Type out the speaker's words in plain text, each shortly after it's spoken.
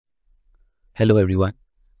Hello everyone,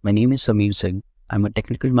 my name is Sameer Singh. I'm a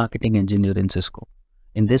technical marketing engineer in Cisco.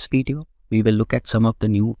 In this video, we will look at some of the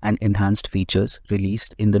new and enhanced features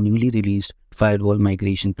released in the newly released Firewall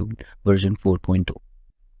Migration Tool version 4.0.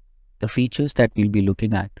 The features that we'll be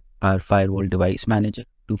looking at are Firewall Device Manager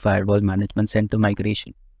to Firewall Management Center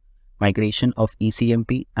migration, migration of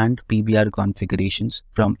ECMP and PBR configurations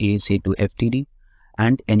from ASA to FTD,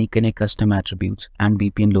 and AnyConnect custom attributes and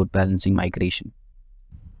VPN load balancing migration.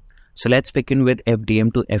 So let's begin with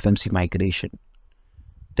FDM to FMC migration.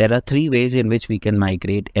 There are three ways in which we can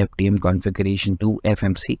migrate FDM configuration to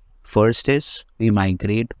FMC. First is we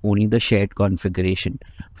migrate only the shared configuration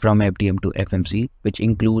from FDM to FMC, which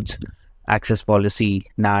includes access policy,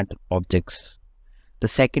 NAT, objects. The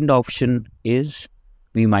second option is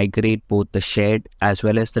we migrate both the shared as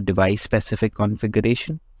well as the device specific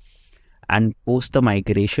configuration. And post the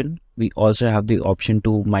migration, we also have the option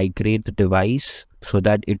to migrate the device so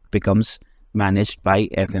that it becomes managed by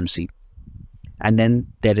FMC. And then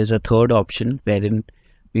there is a third option wherein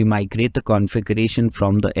we migrate the configuration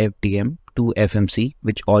from the FDM to FMC,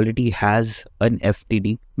 which already has an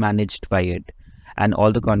FTD managed by it, and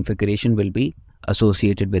all the configuration will be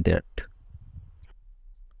associated with it.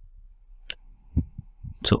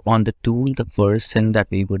 So on the tool, the first thing that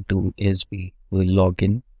we would do is we will log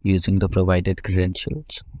in using the provided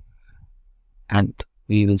credentials, and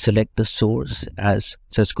we will select the source as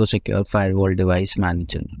Cisco Secure Firewall Device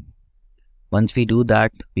Manager. Once we do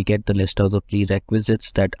that, we get the list of the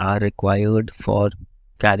prerequisites that are required for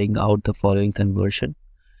carrying out the following conversion,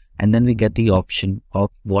 and then we get the option of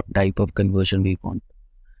what type of conversion we want.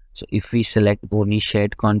 So if we select only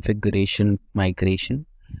shared configuration migration,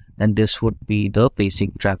 then this would be the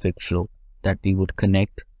basic traffic flow that we would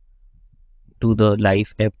connect to the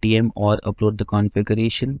live FDM or upload the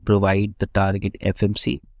configuration, provide the target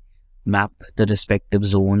FMC, map the respective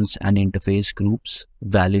zones and interface groups,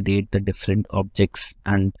 validate the different objects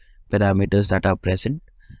and parameters that are present,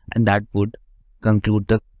 and that would conclude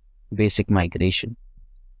the basic migration.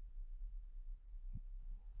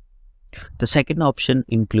 The second option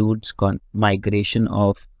includes migration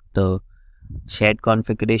of the shared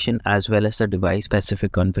configuration as well as the device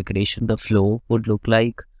specific configuration. The flow would look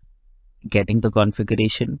like getting the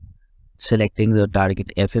configuration, selecting the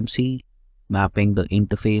target FMC, mapping the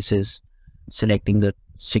interfaces, selecting the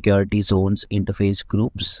security zones, interface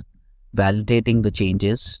groups, validating the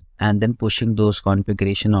changes, and then pushing those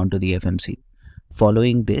configuration onto the FMC.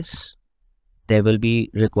 Following this, there will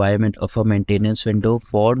be requirement of a maintenance window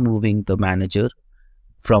for moving the manager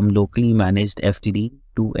from locally managed FTD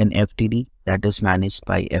to an FTD that is managed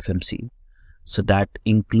by FMC. So that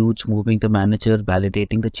includes moving the manager,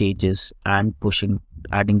 validating the changes, and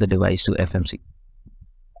adding the device to FMC.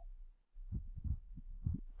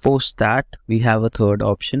 Post that, we have a third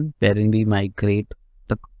option wherein we migrate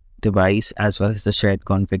the device as well as the shared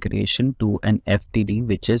configuration to an FTD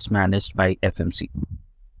which is managed by FMC.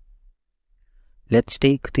 Let's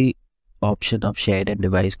take the option of shared and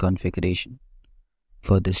device configuration.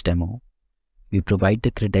 For this demo, we provide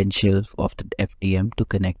the credentials of the FDM to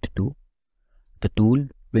connect to. The tool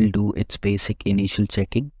will do its basic initial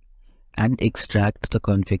checking and extract the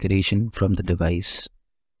configuration from the device.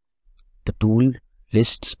 The tool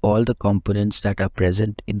lists all the components that are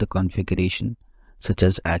present in the configuration, such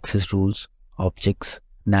as access rules, objects,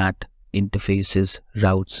 NAT, interfaces,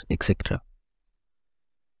 routes, etc.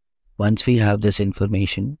 Once we have this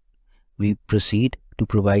information, we proceed to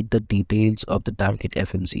provide the details of the target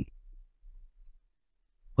FMC.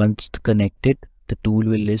 Once connected, the tool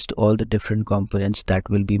will list all the different components that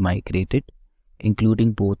will be migrated,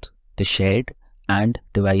 including both the shared and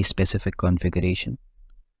device specific configuration.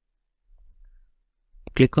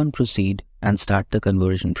 Click on Proceed and start the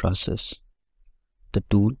conversion process. The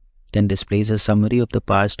tool then displays a summary of the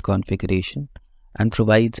parsed configuration and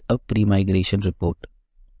provides a pre-migration report.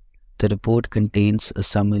 The report contains a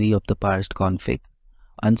summary of the parsed config,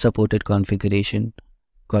 unsupported configurations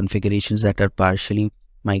that are partially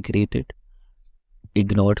migrated,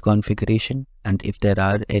 ignored configuration, and if there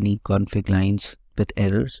are any config lines with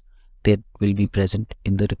errors, they will be present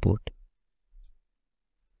in the report.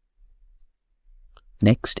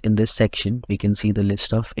 Next, in this section, we can see the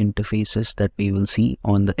list of interfaces that we will see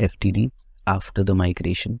on the FTD after the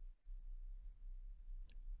migration.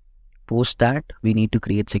 Post that, we need to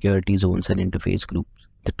create security zones and interface groups.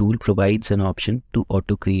 The tool provides an option to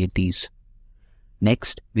auto-create these.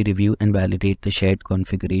 Next, we review and validate the shared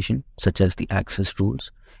configuration, such as the access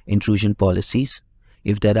rules, intrusion policies.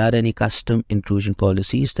 If there are any custom intrusion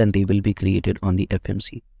policies, then they will be created on the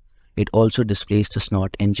FMC. It also displays the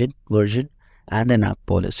Snort engine version and an app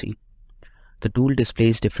policy. The tool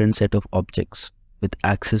displays different set of objects with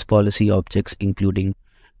access policy objects including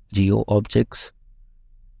geo objects,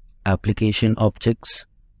 application objects,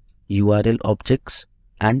 URL objects,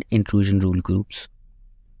 and intrusion rule groups.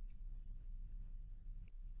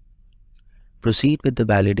 Proceed with the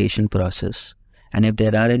validation process, and if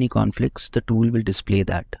there are any conflicts, the tool will display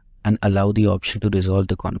that and allow the option to resolve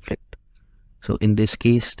the conflict. So in this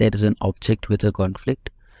case, there is an object with a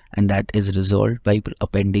conflict, and that is resolved by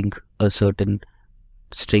appending a certain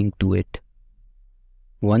string to it.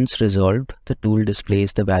 Once resolved, the tool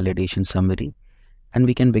displays the validation summary, and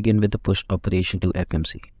we can begin with the push operation to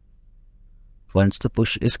FMC. Once the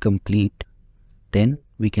push is complete, then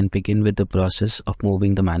we can begin with the process of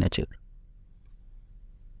moving the manager.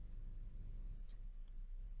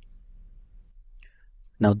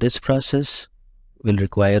 Now this process will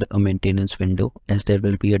require a maintenance window as there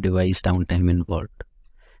will be a device downtime involved.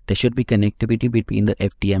 There should be connectivity between the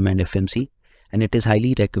FTM and FMC, and it is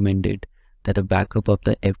highly recommended that a backup of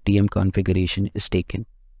the FTM configuration is taken.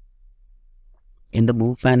 In the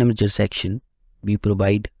Move Manager section, we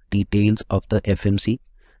provide details of the FMC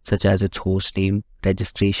such as its host name,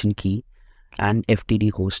 registration key, and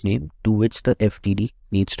FTD host name to which the FTD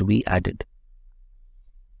needs to be added.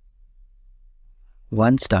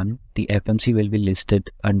 Once done, the FMC will be listed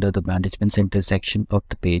under the Management Center section of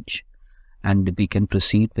the page, and we can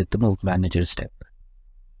proceed with the Move Manager step.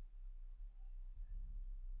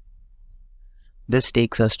 This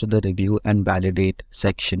takes us to the Review and Validate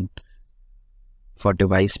section for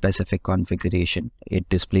device-specific configuration. It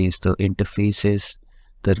displays the interfaces,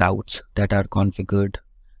 the routes that are configured,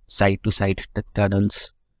 site-to-site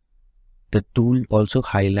tunnels. The tool also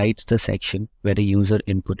highlights the section where a user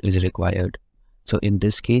input is required. So in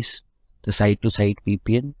this case, the site-to-site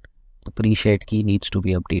VPN, the pre-shared key needs to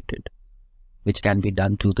be updated, which can be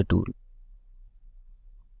done through the tool.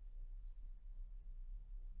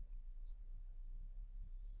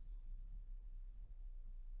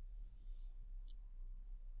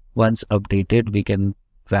 Once updated, we can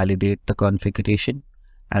validate the configuration,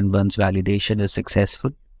 and once validation is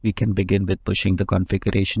successful, we can begin with pushing the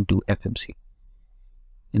configuration to FMC.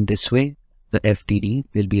 In this way, the FTD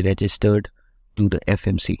will be registered to the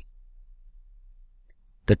FMC.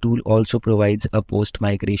 The tool also provides a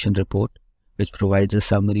post-migration report, which provides a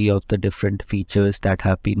summary of the different features that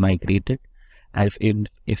have been migrated, and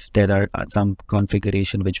if there are some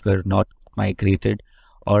configuration which were not migrated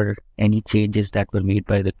or any changes that were made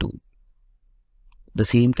by the tool. The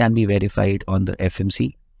same can be verified on the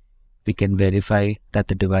FMC. We can verify that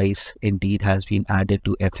the device indeed has been added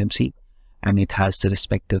to FMC and it has the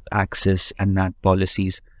respective access and NAT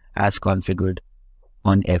policies as configured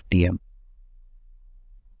on FTM.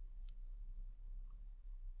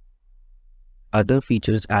 Other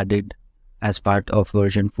features added as part of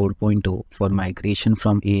version 4.0 for migration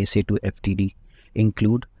from ASA to FTD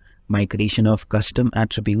include migration of custom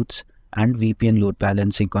attributes and VPN load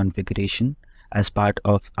balancing configuration as part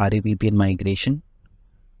of RAVPN migration.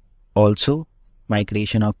 Also,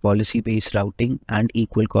 migration of policy-based routing and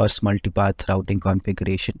equal cost multipath routing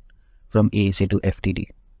configuration from ASA to FTD.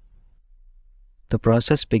 The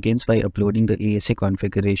process begins by uploading the ASA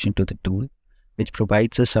configuration to the tool, which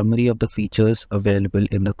provides a summary of the features available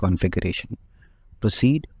in the configuration.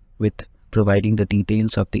 Proceed with providing the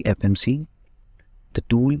details of the FMC. The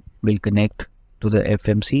tool will connect to the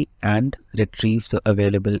FMC and retrieve the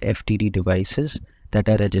available FTD devices that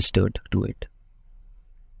are registered to it.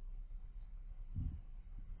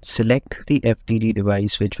 Select the FTD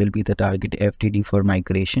device which will be the target FTD for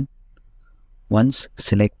migration. Once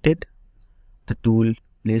selected, the tool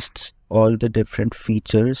lists all the different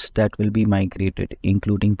features that will be migrated,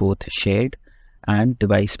 including both shared and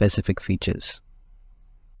device-specific features.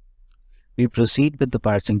 We proceed with the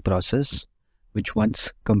parsing process, which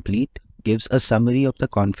once complete gives a summary of the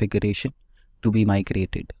configuration to be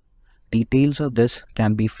migrated. Details of this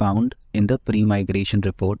can be found in the pre-migration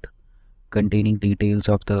report, containing details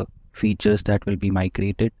of the features that will be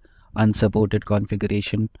migrated, unsupported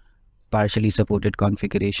configuration, partially supported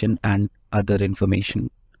configuration, and other information.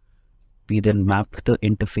 We then map the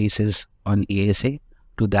interfaces on ASA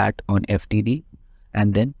to that on FTD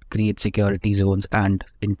and then create security zones and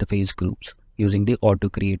interface groups using the auto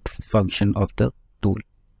create function of the tool.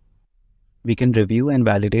 We can review and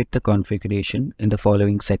validate the configuration in the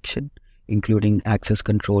following section, including access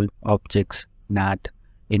control, objects, NAT,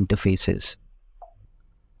 interfaces.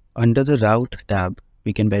 Under the Route tab,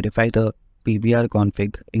 we can verify the PBR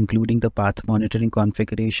config, including the path monitoring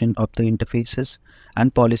configuration of the interfaces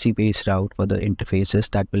and policy-based route for the interfaces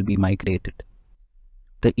that will be migrated.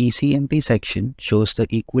 The ECMP section shows the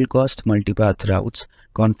equal cost multipath routes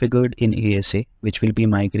configured in ASA, which will be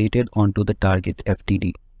migrated onto the target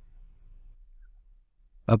FTD.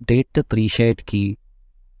 Update the pre-shared key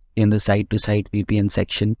in the site-to-site VPN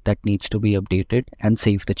section that needs to be updated and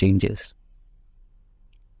save the changes.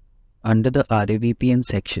 Under the RAVPN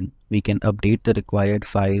section, we can update the required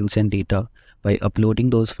files and data by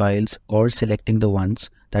uploading those files or selecting the ones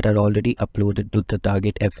that are already uploaded to the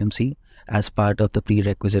target FMC as part of the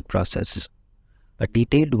prerequisite process. A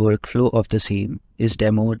detailed workflow of the same is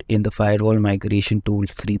demoed in the Firewall Migration Tool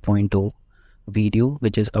 3.0 video,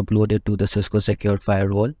 which is uploaded to the Cisco Secure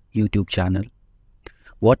Firewall YouTube channel.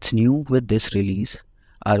 What's new with this release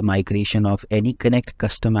are migration of any Connect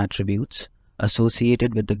custom attributes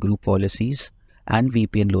associated with the group policies and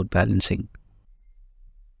VPN load balancing.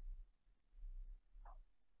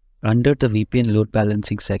 Under the VPN load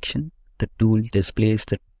balancing section, the tool displays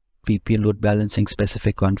the VPN load balancing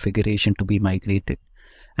specific configuration to be migrated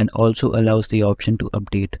and also allows the option to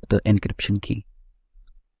update the encryption key.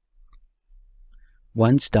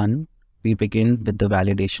 Once done, we begin with the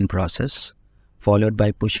validation process, followed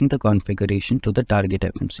by pushing the configuration to the target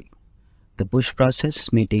FMC. The push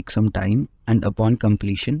process may take some time, and upon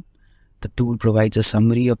completion, the tool provides a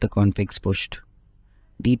summary of the configs pushed.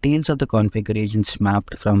 Details of the configurations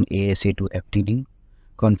mapped from ASA to FTD,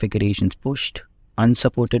 configurations pushed,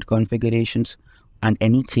 unsupported configurations, and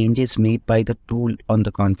any changes made by the tool on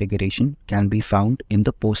the configuration can be found in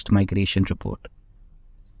the post-migration report.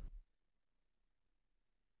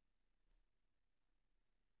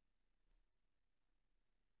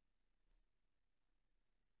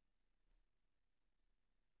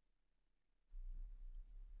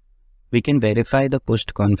 We can verify the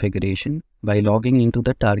pushed configuration by logging into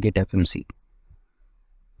the target FMC.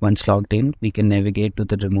 Once logged in, we can navigate to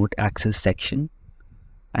the remote access section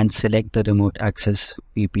and select the remote access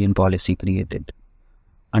VPN policy created.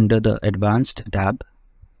 Under the advanced tab,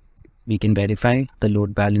 we can verify the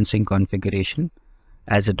load balancing configuration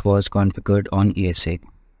as it was configured on ASA.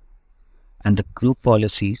 And the group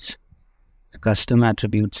policies custom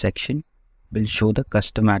attributes section will show the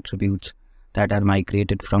custom attributes that are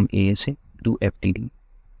migrated from ASA to FTD.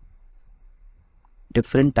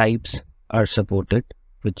 Different types are supported,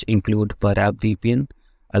 which include per app VPN,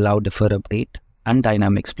 allow defer update, and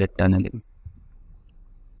dynamic split tunneling.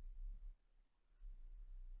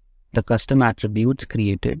 The custom attributes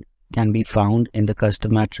created can be found in the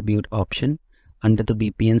custom attribute option under the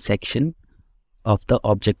VPN section of the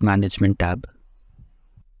Object Management tab.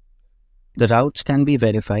 The routes can be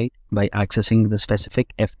verified by accessing the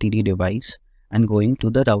specific FTD device and going to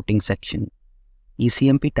the routing section.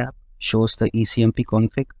 ECMP tab shows the ECMP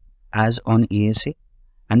config as on ASA,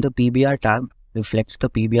 and the PBR tab reflects the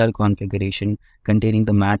PBR configuration containing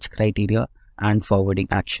the match criteria and forwarding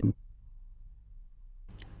action.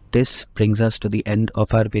 This brings us to the end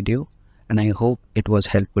of our video, and I hope it was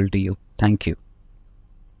helpful to you. Thank you.